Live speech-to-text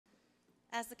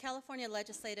As the California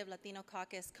Legislative Latino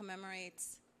Caucus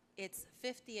commemorates its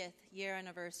 50th year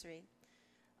anniversary,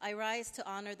 I rise to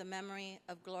honor the memory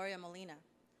of Gloria Molina,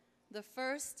 the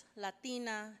first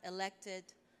Latina elected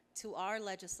to our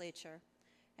legislature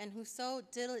and who so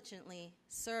diligently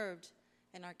served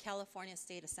in our California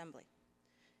State Assembly.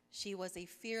 She was a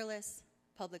fearless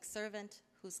public servant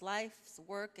whose life's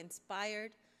work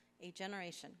inspired a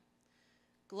generation.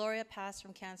 Gloria passed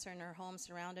from cancer in her home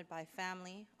surrounded by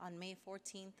family on May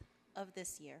 14th of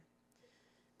this year.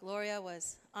 Gloria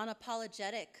was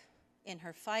unapologetic in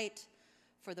her fight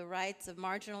for the rights of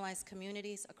marginalized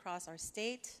communities across our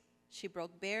state. She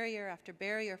broke barrier after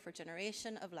barrier for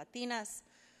generation of Latinas,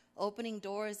 opening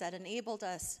doors that enabled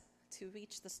us to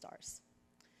reach the stars.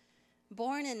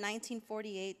 Born in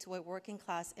 1948 to a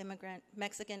working-class immigrant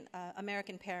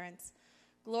Mexican-American parents,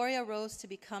 Gloria rose to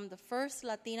become the first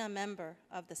Latina member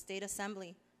of the State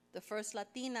Assembly, the first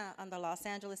Latina on the Los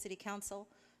Angeles City Council,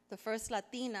 the first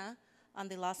Latina on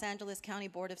the Los Angeles County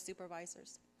Board of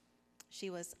Supervisors.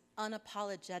 She was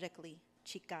unapologetically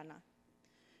Chicana.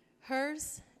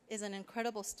 Hers is an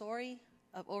incredible story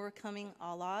of overcoming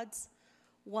all odds,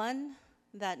 one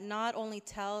that not only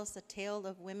tells the tale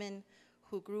of women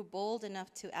who grew bold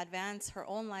enough to advance her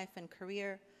own life and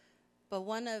career, but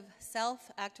one of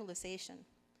self-actualization.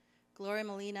 Gloria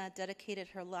Molina dedicated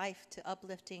her life to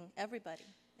uplifting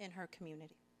everybody in her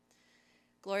community.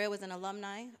 Gloria was an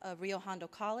alumni of Rio Hondo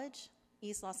College,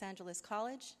 East Los Angeles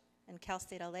College, and Cal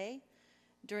State LA,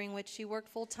 during which she worked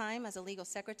full-time as a legal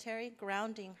secretary,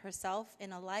 grounding herself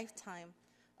in a lifetime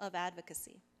of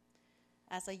advocacy.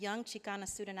 As a young Chicana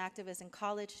student activist in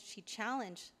college, she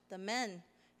challenged the men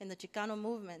in the Chicano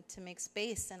movement to make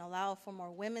space and allow for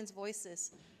more women's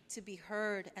voices to be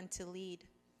heard and to lead.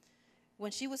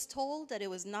 When she was told that it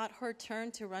was not her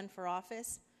turn to run for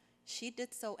office, she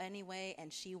did so anyway,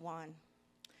 and she won.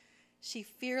 She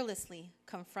fearlessly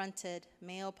confronted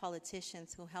male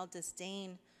politicians who held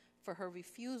disdain for her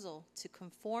refusal to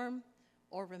conform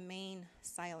or remain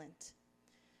silent.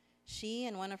 She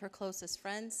and one of her closest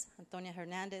friends, Antonia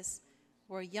Hernandez,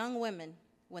 were young women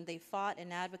when they fought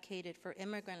and advocated for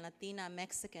immigrant Latina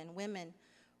Mexican women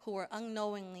who were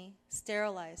unknowingly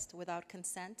sterilized without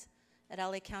consent at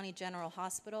LA County General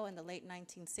Hospital in the late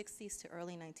 1960s to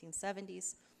early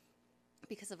 1970s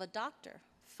because of a doctor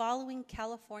following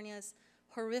California's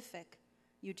horrific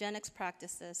eugenics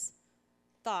practices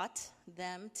thought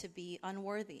them to be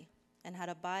unworthy and had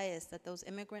a bias that those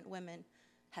immigrant women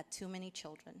had too many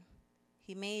children.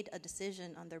 He made a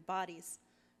decision on their bodies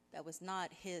that was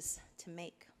not his to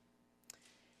make.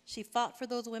 She fought for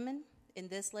those women in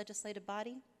this legislative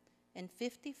body, and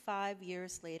 55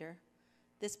 years later,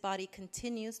 this body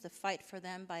continues to fight for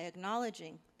them by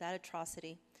acknowledging that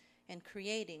atrocity and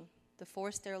creating the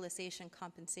Forced Sterilization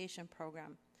Compensation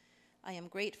Program. I am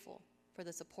grateful for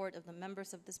the support of the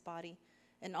members of this body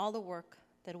and all the work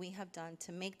that we have done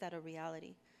to make that a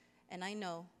reality. And I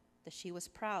know that she was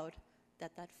proud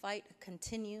that that fight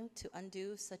continued to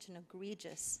undo such an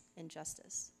egregious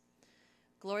injustice.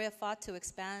 Gloria fought to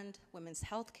expand women's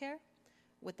health care.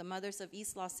 With the Mothers of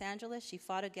East Los Angeles, she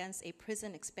fought against a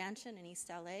prison expansion in East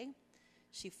LA.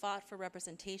 She fought for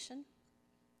representation,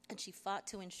 and she fought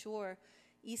to ensure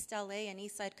East LA and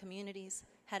East Side communities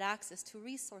had access to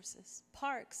resources,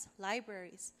 parks,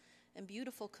 libraries, and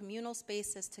beautiful communal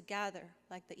spaces to gather,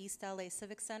 like the East LA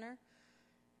Civic Center,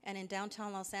 and in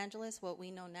downtown Los Angeles, what we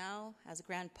know now as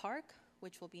Grand Park,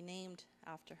 which will be named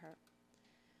after her.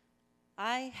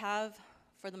 I have,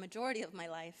 for the majority of my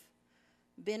life,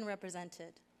 been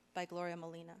represented by Gloria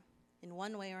Molina in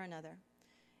one way or another,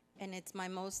 and it's my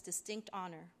most distinct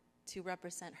honor to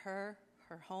represent her,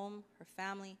 her home, her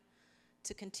family,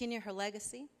 to continue her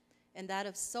legacy and that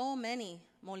of so many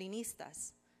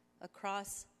Molinistas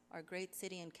across our great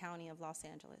city and county of Los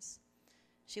Angeles.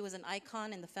 She was an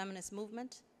icon in the feminist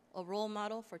movement, a role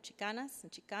model for Chicanas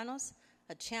and Chicanos,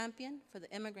 a champion for the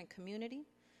immigrant community.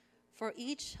 For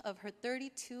each of her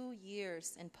 32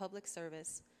 years in public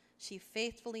service, she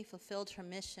faithfully fulfilled her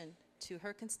mission to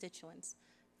her constituents,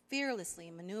 fearlessly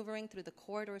maneuvering through the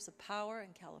corridors of power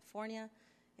in California,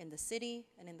 in the city,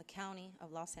 and in the county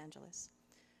of Los Angeles.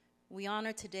 We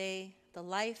honor today the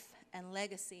life and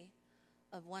legacy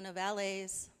of one of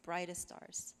LA's brightest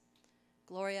stars.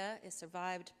 Gloria is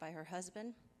survived by her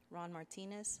husband, Ron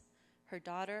Martinez, her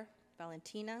daughter,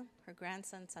 Valentina, her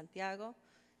grandson, Santiago,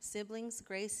 siblings,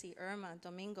 Gracie, Irma,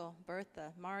 Domingo,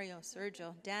 Bertha, Mario,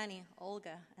 Sergio, Danny,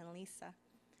 Olga, and Lisa.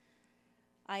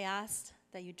 I ask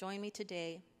that you join me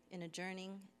today in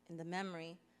adjourning in the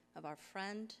memory of our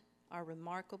friend, our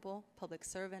remarkable public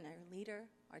servant, our leader,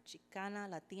 our Chicana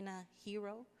Latina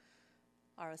hero,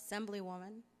 our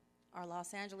Assemblywoman, our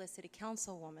Los Angeles City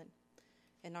Councilwoman,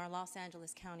 and our Los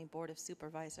Angeles County Board of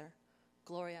Supervisor,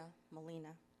 Gloria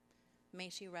Molina. May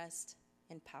she rest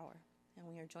in power. And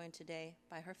we are joined today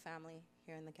by her family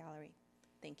here in the gallery.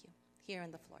 Thank you. Here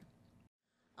on the floor.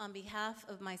 On behalf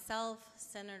of myself,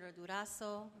 Senator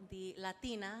Durazo, the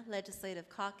Latina Legislative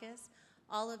Caucus,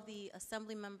 all of the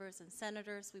Assembly members and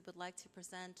senators, we would like to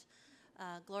present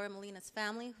Gloria Molina's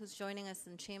family, who's joining us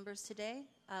in chambers today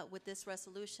with this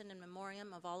resolution in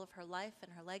memoriam of all of her life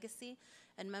and her legacy.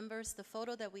 And members, the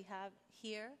photo that we have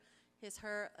here is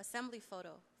her assembly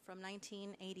photo from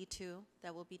 1982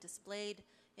 that will be displayed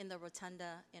in the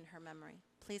rotunda in her memory.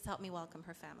 Please help me welcome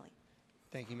her family.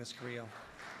 Thank you, Ms. Carrillo.